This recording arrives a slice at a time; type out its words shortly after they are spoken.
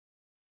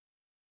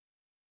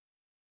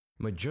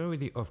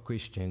Majority of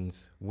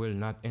Christians will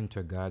not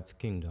enter God's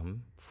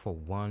kingdom for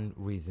one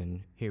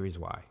reason. Here is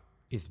why.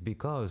 It's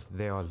because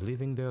they are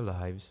living their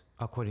lives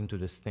according to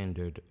the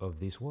standard of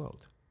this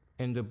world.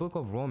 In the book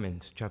of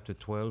Romans chapter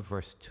 12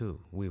 verse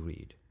 2 we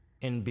read,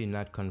 "And be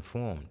not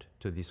conformed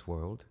to this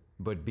world,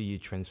 but be ye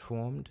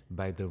transformed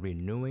by the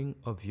renewing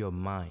of your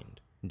mind,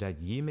 that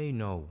ye may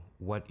know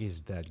what is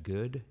that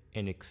good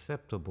and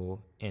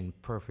acceptable and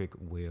perfect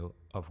will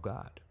of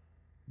God."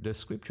 The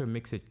scripture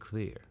makes it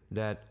clear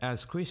that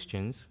as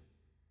Christians,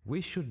 we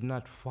should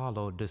not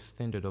follow the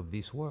standard of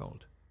this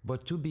world,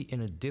 but to be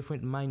in a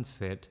different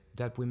mindset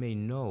that we may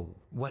know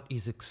what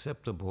is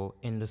acceptable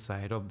in the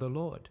sight of the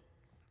Lord.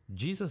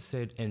 Jesus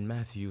said in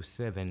Matthew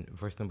 7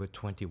 verse number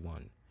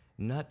 21,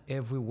 "Not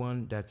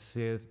everyone that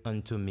saith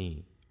unto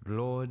me,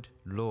 Lord,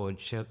 Lord,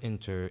 shall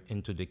enter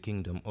into the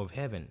kingdom of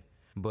heaven,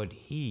 but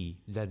he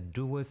that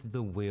doeth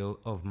the will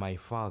of my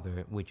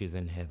Father which is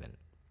in heaven."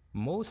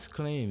 Most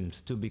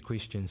claims to be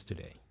Christians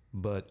today,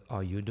 but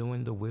are you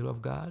doing the will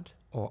of God,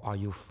 or are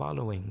you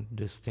following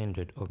the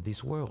standard of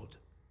this world?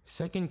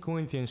 2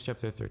 Corinthians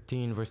chapter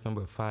 13 verse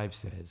number 5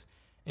 says,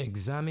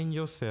 "Examine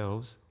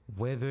yourselves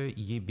whether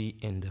ye be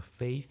in the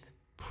faith,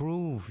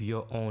 prove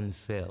your own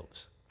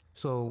selves."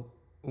 So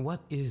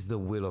what is the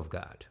will of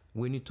God?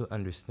 We need to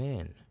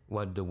understand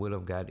what the will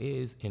of God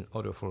is in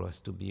order for us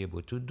to be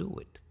able to do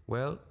it.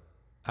 Well,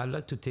 I'd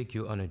like to take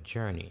you on a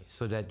journey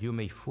so that you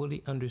may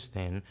fully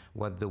understand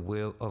what the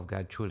will of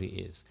God truly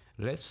is.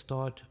 Let's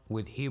start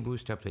with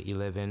Hebrews chapter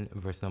 11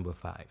 verse number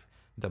 5.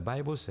 The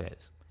Bible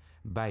says,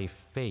 "By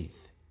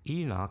faith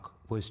Enoch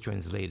was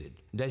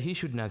translated, that he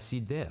should not see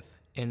death,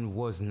 and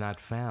was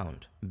not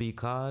found,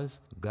 because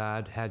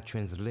God had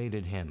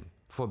translated him.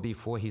 For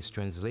before his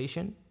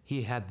translation,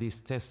 he had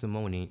this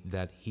testimony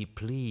that he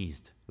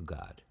pleased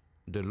God."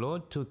 The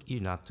Lord took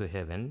Enoch to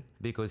heaven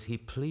because he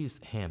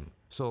pleased him.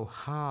 So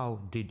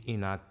how did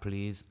Enoch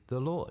please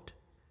the Lord?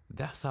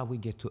 That's how we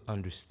get to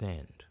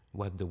understand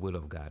what the will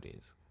of God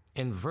is.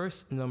 In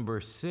verse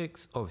number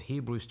 6 of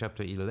Hebrews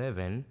chapter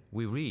 11,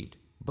 we read,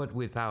 "But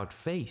without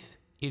faith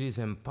it is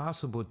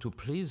impossible to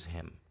please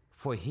him.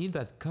 For he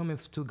that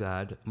cometh to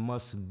God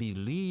must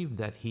believe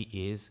that he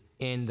is,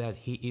 and that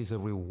he is a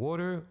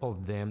rewarder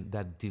of them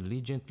that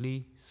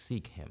diligently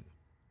seek him."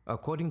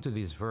 According to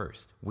this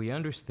verse, we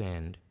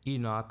understand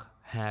Enoch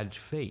had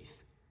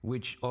faith,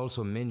 which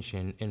also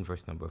mentioned in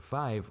verse number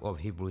 5 of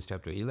Hebrews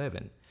chapter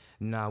 11.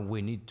 Now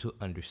we need to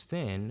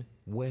understand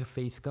where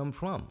faith comes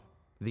from.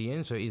 The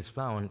answer is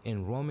found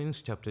in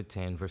Romans chapter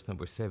 10 verse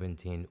number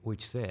 17,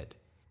 which said,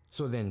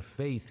 "So then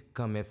faith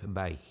cometh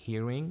by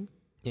hearing,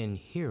 and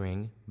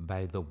hearing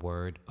by the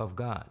word of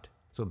God."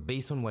 So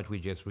based on what we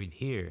just read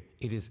here,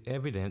 it is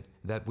evident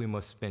that we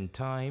must spend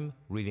time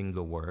reading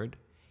the word,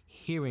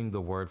 hearing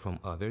the word from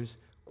others,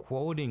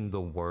 quoting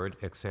the word,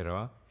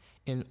 etc.,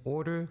 in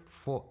order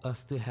for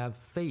us to have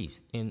faith,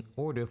 in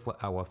order for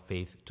our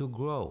faith to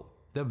grow.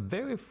 The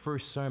very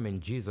first sermon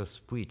Jesus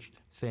preached,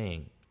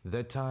 saying,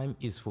 "The time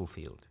is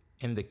fulfilled,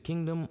 and the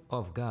kingdom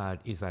of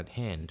God is at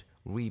hand.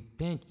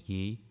 Repent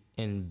ye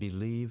and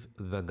believe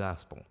the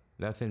gospel."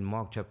 That's in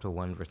Mark chapter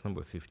 1, verse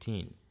number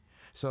 15.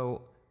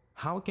 So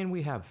how can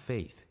we have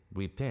faith,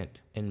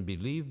 repent, and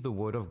believe the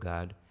word of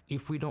God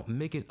if we don't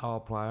make it our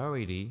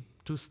priority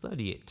to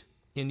study it?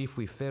 And if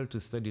we fail to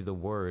study the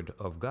word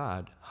of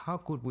God, how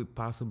could we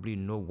possibly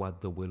know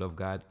what the will of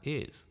God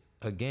is?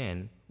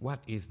 Again,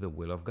 what is the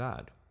will of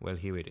God? Well,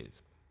 here it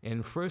is.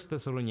 In 1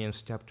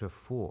 Thessalonians chapter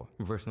 4,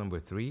 verse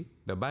number 3,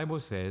 the Bible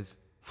says,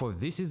 "For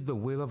this is the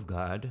will of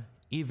God,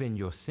 even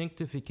your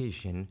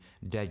sanctification,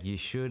 that ye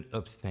should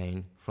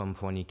abstain from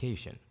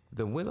fornication."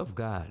 The will of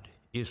God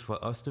is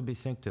for us to be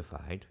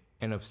sanctified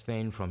and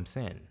abstain from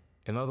sin.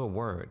 In other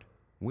words,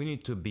 we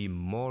need to be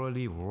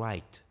morally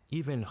right,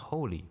 even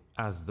holy,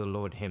 as the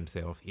Lord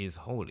himself is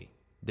holy.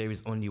 There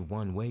is only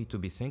one way to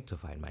be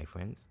sanctified, my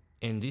friends.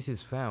 And this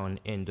is found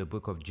in the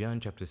book of John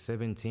chapter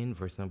 17,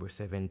 verse number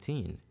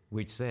 17,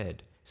 which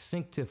said,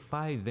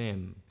 "Sanctify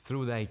them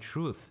through thy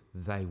truth,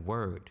 thy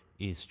word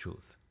is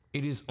truth."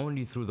 It is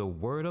only through the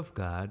word of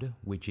God,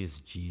 which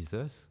is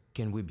Jesus,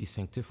 can we be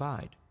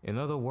sanctified. In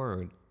other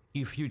words,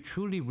 if you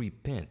truly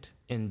repent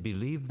and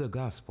believe the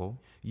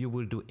gospel, you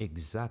will do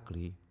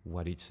exactly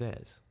what it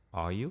says.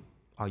 Are you?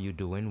 Are you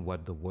doing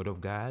what the word of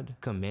God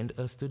commands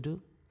us to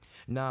do?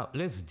 Now,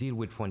 let's deal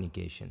with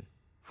fornication.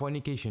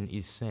 Fornication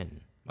is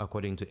sin,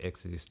 according to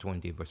Exodus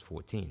 20, verse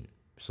 14.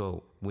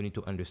 So we need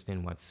to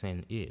understand what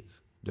sin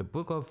is. The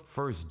book of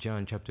 1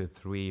 John chapter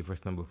 3,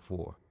 verse number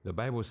 4, the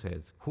Bible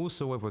says,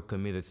 "Whosoever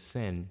committeth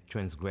sin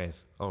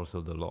transgress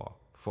also the law,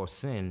 for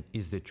sin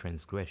is the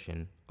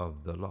transgression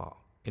of the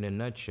law." In a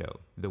nutshell,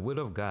 the will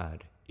of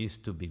God is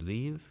to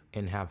believe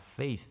and have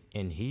faith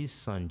in his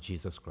Son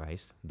Jesus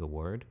Christ, the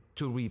Word,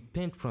 to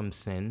repent from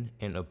sin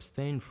and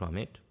abstain from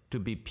it, to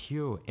be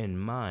pure in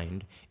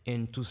mind,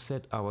 and to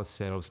set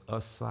ourselves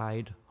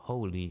aside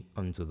wholly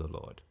unto the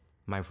Lord.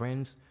 My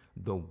friends,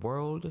 the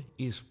world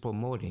is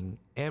promoting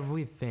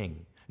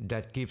everything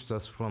that keeps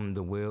us from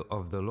the will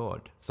of the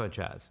Lord, such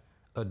as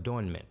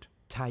adornment,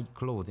 tight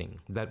clothing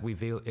that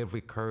reveal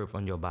every curve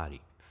on your body,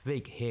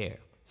 fake hair,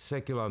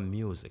 secular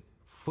music,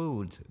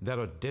 foods that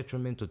are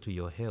detrimental to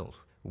your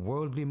health,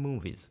 worldly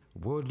movies,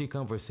 worldly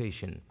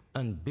conversation,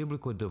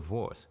 unbiblical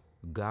divorce,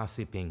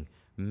 gossiping,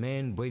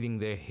 men braiding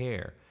their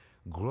hair,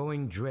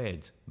 growing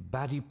dreads,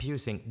 body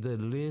piercing, the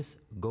list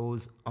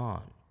goes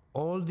on.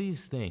 All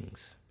these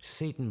things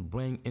Satan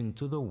brings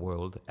into the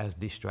world as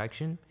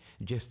distraction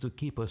just to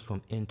keep us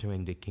from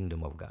entering the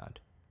kingdom of God.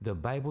 The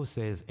Bible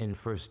says in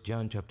 1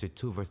 John chapter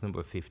 2 verse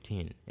number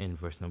 15 and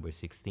verse number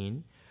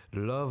 16,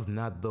 love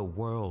not the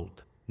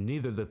world,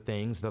 neither the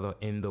things that are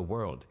in the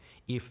world.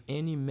 If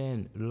any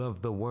man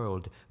love the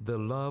world, the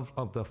love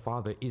of the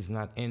Father is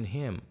not in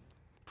him.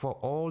 For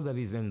all that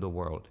is in the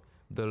world,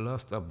 the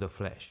lust of the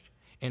flesh,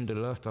 and the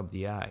lust of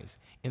the eyes,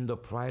 and the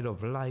pride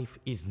of life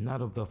is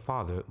not of the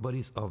Father, but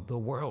is of the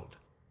world.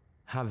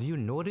 Have you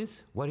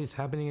noticed what is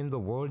happening in the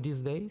world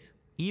these days?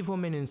 Evil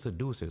men and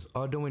seducers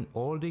are doing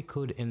all they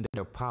could in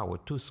their power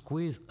to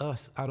squeeze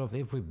us out of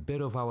every bit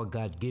of our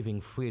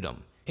God-given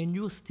freedom. And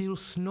you're still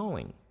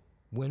snoring.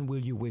 When will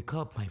you wake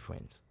up, my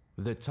friends?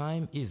 The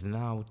time is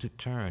now to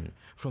turn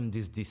from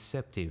this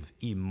deceptive,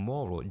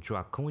 immoral,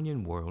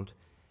 draconian world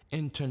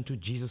and turn to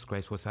Jesus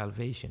Christ for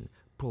salvation.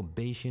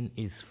 Probation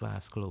is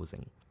fast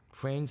closing.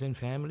 Friends and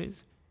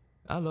families,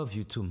 I love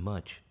you too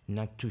much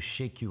not to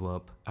shake you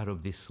up out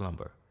of this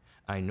slumber.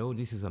 I know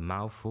this is a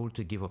mouthful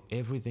to give up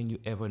everything you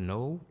ever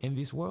know in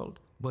this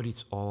world, but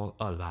it's all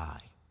a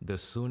lie. The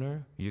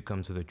sooner you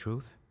come to the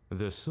truth,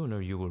 the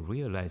sooner you will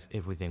realize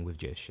everything we've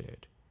just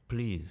shared.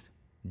 Please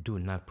do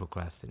not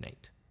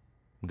procrastinate.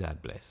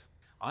 God bless.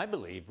 I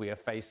believe we are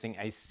facing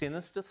a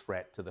sinister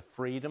threat to the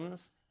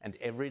freedoms and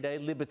everyday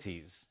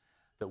liberties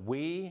that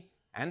we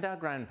and our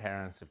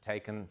grandparents have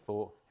taken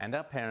for, and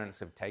our parents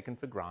have taken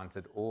for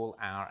granted all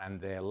our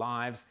and their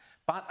lives,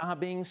 but are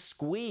being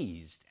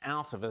squeezed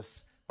out of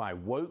us by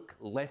woke,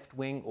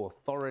 left-wing,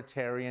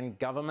 authoritarian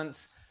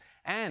governments.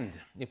 And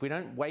if we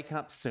don't wake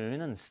up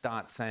soon and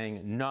start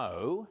saying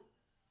no,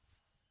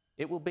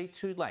 it will be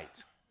too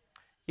late.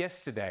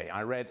 Yesterday,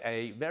 I read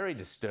a very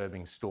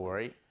disturbing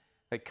story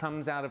that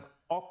comes out of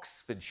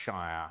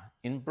Oxfordshire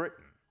in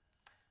Britain,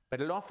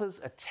 but it offers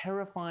a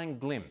terrifying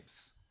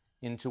glimpse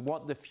into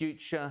what the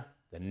future,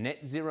 the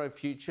net zero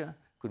future,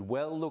 could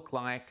well look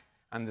like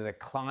under the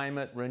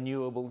climate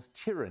renewables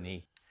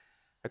tyranny.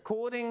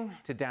 According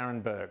to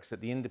Darren Burks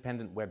at the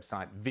independent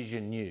website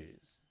Vision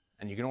News,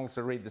 and you can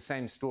also read the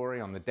same story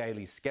on the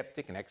Daily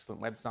Skeptic, an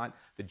excellent website,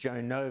 the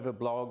Joe Nova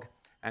blog,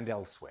 and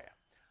elsewhere,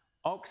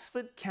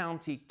 Oxford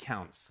County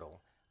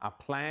Council are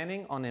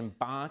planning on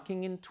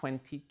embarking in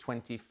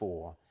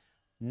 2024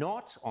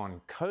 not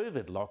on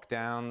COVID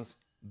lockdowns,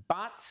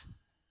 but,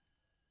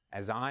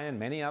 as I and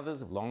many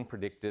others have long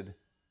predicted,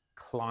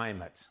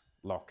 climate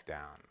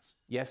lockdowns.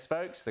 Yes,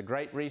 folks, the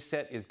Great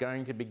Reset is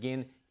going to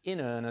begin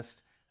in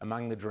earnest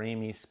among the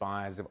dreamy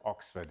spires of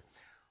Oxford,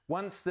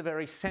 once the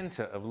very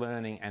centre of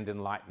learning and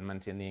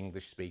enlightenment in the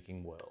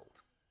English-speaking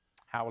world.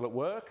 How will it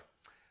work?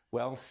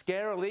 Well,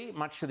 scarily,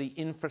 much of the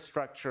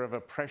infrastructure of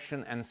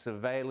oppression and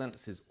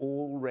surveillance is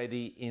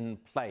already in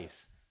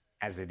place,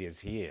 as it is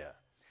here.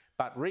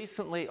 But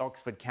recently,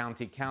 Oxford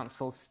County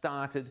Council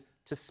started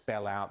to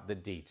spell out the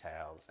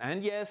details.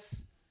 And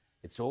yes,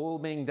 it's all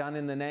being done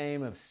in the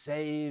name of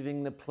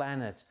saving the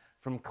planet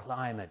from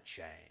climate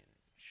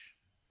change.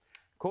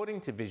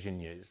 According to Vision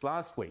News,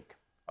 last week,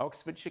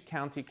 Oxfordshire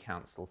County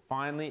Council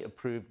finally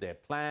approved their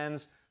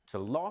plans to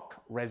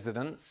lock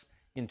residents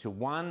into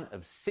one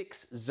of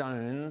 6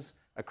 zones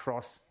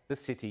across the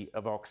city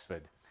of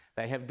Oxford.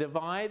 They have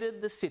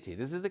divided the city,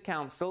 this is the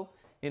council,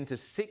 into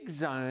 6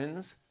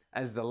 zones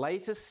as the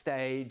latest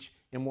stage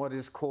in what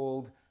is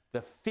called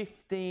the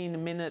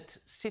 15-minute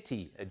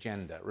city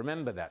agenda.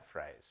 Remember that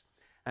phrase.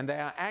 And they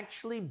are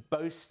actually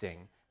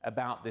boasting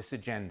about this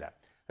agenda.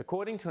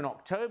 According to an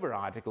October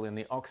article in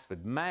the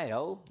Oxford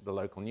Mail, the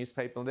local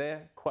newspaper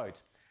there,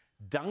 quote,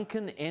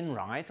 Duncan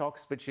Enright,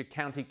 Oxfordshire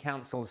County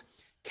Council's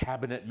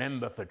Cabinet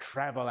Member for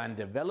Travel and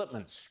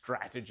Development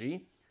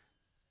Strategy,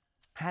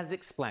 has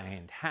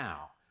explained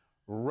how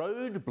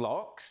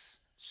roadblocks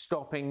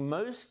stopping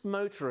most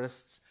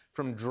motorists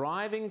from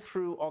driving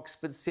through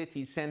Oxford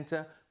city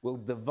centre will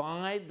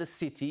divide the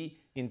city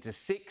into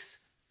 6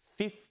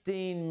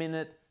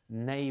 15-minute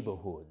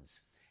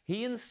neighbourhoods.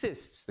 He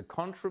insists the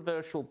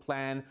controversial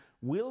plan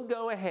will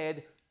go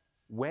ahead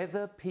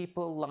whether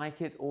people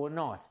like it or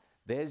not.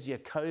 There's your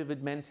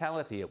COVID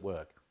mentality at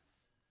work.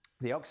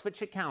 The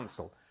Oxfordshire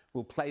Council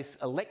will place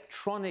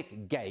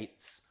electronic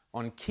gates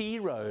on key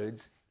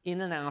roads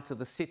in and out of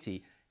the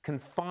city,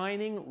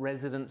 confining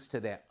residents to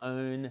their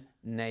own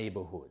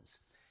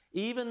neighbourhoods.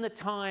 Even the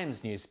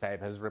Times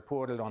newspaper has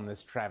reported on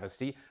this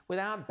travesty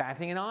without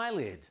batting an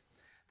eyelid,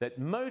 that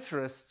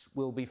motorists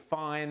will be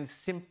fined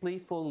simply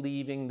for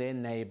leaving their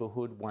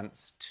neighbourhood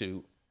once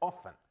too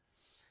often.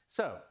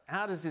 So,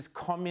 how does this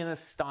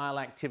communist-style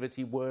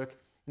activity work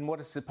in what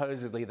is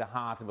supposedly the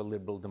heart of a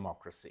liberal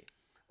democracy?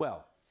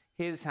 Well,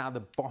 here's how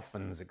the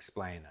boffins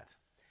explain it.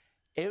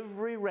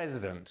 Every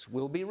resident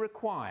will be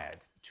required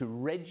to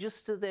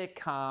register their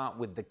car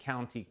with the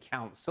county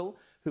council,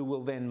 who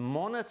will then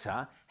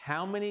monitor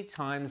how many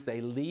times they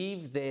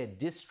leave their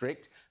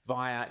district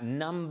via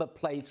number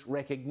plate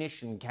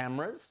recognition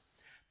cameras.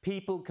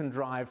 People can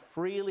drive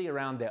freely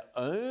around their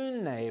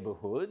own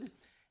neighbourhood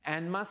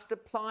and must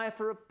apply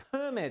for a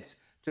permit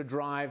to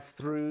drive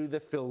through the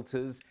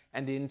filters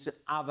and into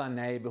other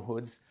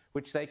neighbourhoods,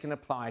 which they can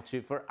apply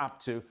to for up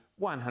to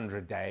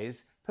 100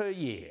 days per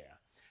year.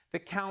 The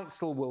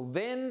council will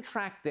then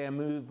track their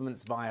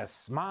movements via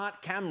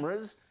smart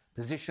cameras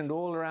positioned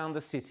all around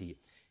the city.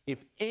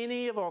 If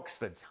any of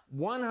Oxford's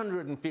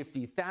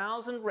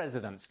 150,000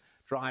 residents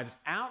drives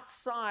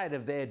outside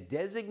of their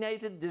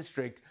designated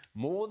district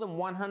more than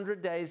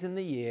 100 days in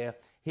the year,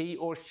 he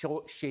or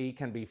she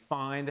can be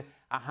fined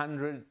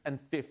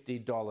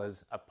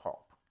 $150 a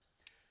pop.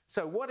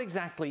 So what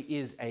exactly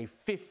is a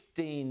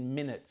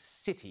 15-minute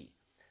city?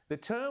 The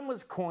term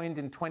was coined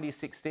in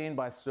 2016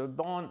 by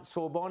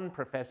Sorbonne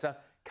professor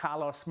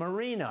Carlos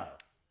Moreno,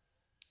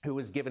 who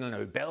was given a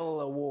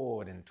Nobel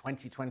Award in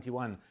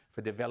 2021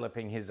 for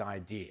developing his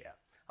idea.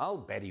 I'll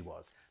bet he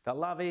was. The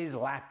Lovies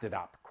lapped it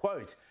up.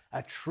 Quote,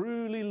 "A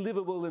truly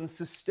livable and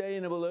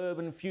sustainable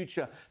urban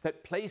future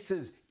that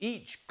places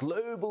each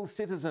global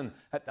citizen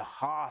at the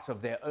heart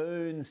of their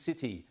own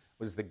city,"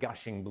 was the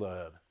gushing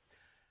blurb.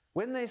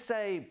 When they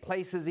say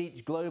places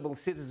each global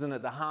citizen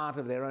at the heart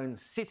of their own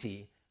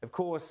city, of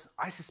course,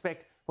 I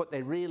suspect what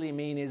they really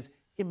mean is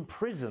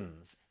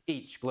imprisons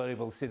each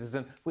global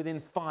citizen within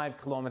 5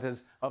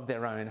 kilometres of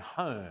their own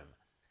home.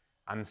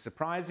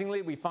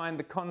 Unsurprisingly, we find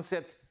the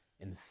concept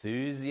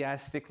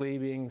enthusiastically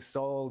being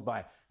sold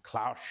by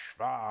Klaus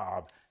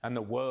Schwab and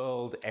the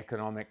World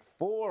Economic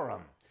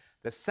Forum.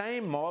 The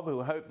same mob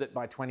who hope that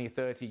by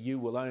 2030 you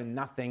will own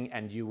nothing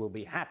and you will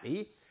be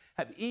happy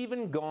have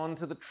even gone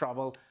to the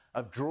trouble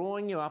of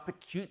drawing you up a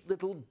cute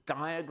little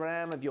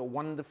diagram of your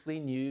wonderfully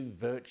new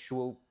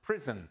virtual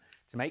prison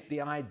to make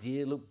the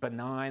idea look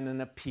benign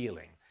and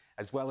appealing,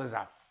 as well as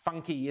a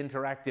funky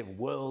interactive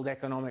World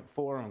Economic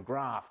Forum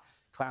graph.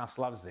 Klaus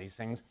loves these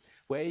things,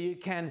 where you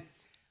can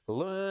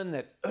learn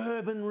that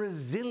urban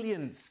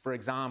resilience, for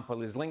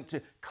example, is linked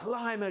to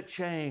climate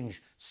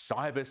change,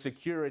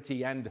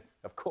 cybersecurity, and,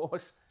 of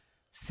course,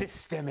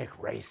 systemic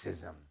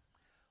racism.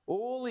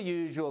 All the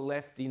usual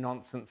lefty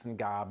nonsense and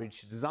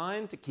garbage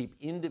designed to keep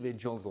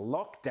individuals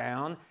locked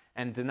down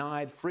and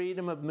denied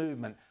freedom of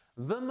movement,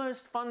 the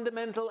most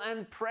fundamental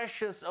and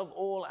precious of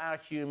all our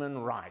human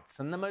rights,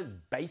 and the most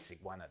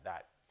basic one at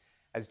that.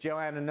 As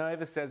Joanna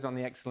Nova says on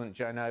the excellent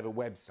Joe Nova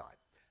website,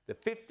 the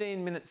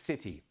 15-minute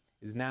city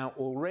is now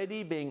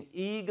already being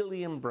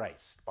eagerly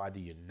embraced by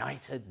the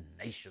United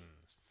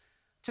Nations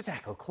to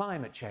tackle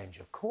climate change,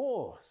 of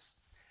course,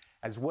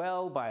 as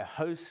well by a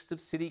host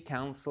of city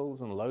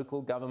councils and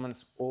local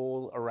governments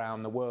all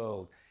around the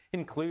world,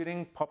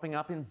 including popping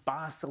up in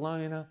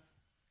Barcelona,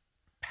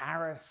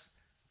 Paris,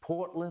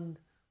 Portland,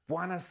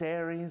 Buenos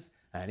Aires,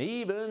 and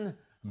even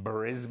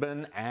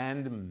Brisbane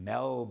and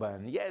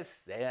Melbourne. Yes,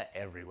 they're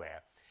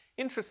everywhere.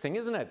 Interesting,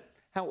 isn't it?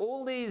 How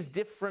all these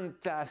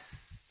different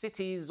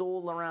cities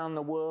all around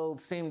the world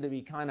seem to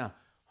be kind of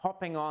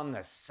hopping on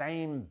the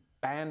same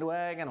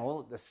bandwagon all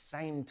at the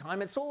same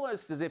time. It's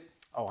almost as if,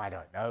 oh, I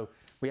don't know,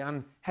 we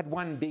had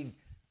one big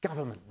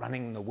government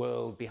running the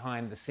world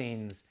behind the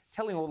scenes,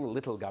 telling all the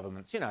little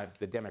governments, you know,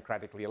 the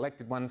democratically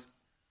elected ones,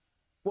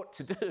 what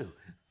to do.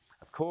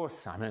 Of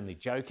course, I'm only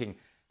joking.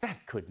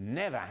 That could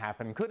never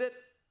happen, could it?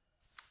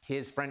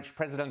 Here's French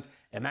President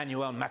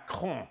Emmanuel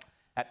Macron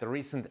at the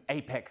recent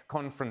APEC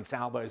conference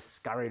Albo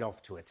scurried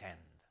off to attend.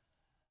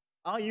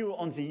 Are you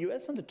on the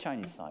US or the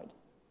Chinese side?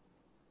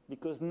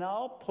 Because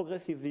now,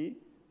 progressively,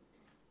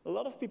 a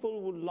lot of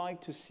people would like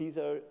to see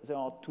there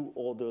are two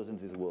orders in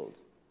this world.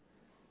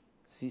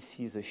 This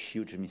is a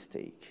huge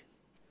mistake,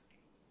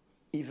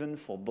 even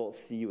for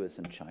both the US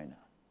and China.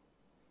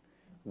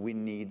 We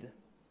need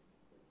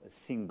a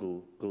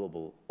single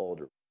global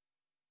order.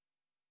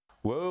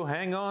 Whoa,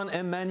 hang on,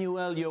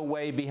 Emmanuel, you're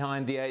way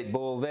behind the 8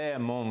 ball there,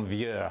 mon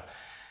vieux.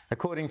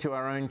 According to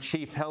our own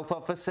Chief Health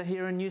Officer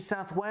here in New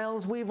South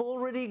Wales, we've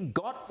already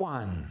got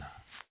one.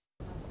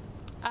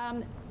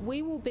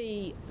 We will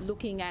be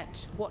looking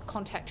at what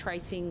contact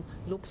tracing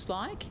looks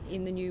like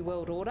in the New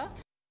World Order.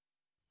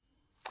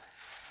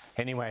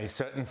 Anyway,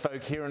 certain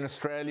folk here in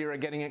Australia are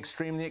getting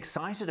extremely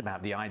excited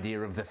about the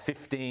idea of the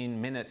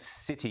 15-minute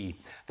city.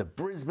 The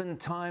Brisbane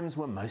Times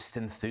were most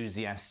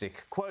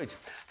enthusiastic. Quote,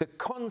 "The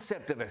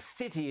concept of a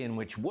city in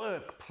which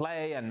work,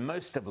 play and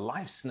most of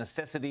life's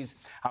necessities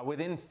are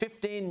within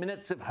 15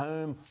 minutes of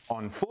home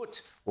on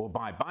foot or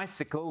by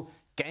bicycle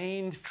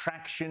gained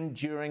traction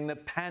during the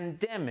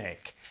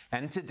pandemic.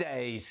 And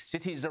today,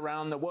 cities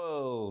around the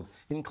world,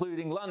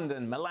 including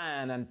London,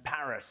 Milan and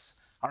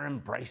Paris, are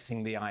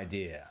embracing the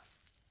idea."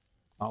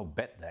 I'll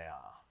bet they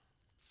are.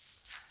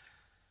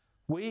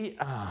 We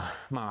are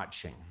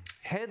marching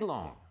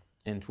headlong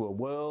into a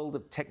world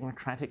of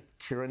technocratic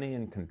tyranny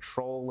and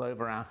control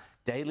over our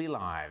daily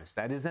lives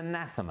that is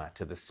anathema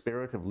to the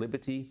spirit of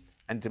liberty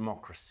and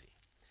democracy.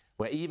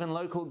 where even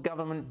local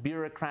government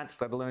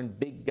bureaucrats, let alone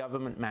big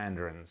government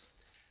mandarins,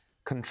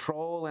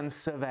 control and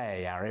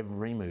survey our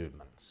every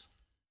movement.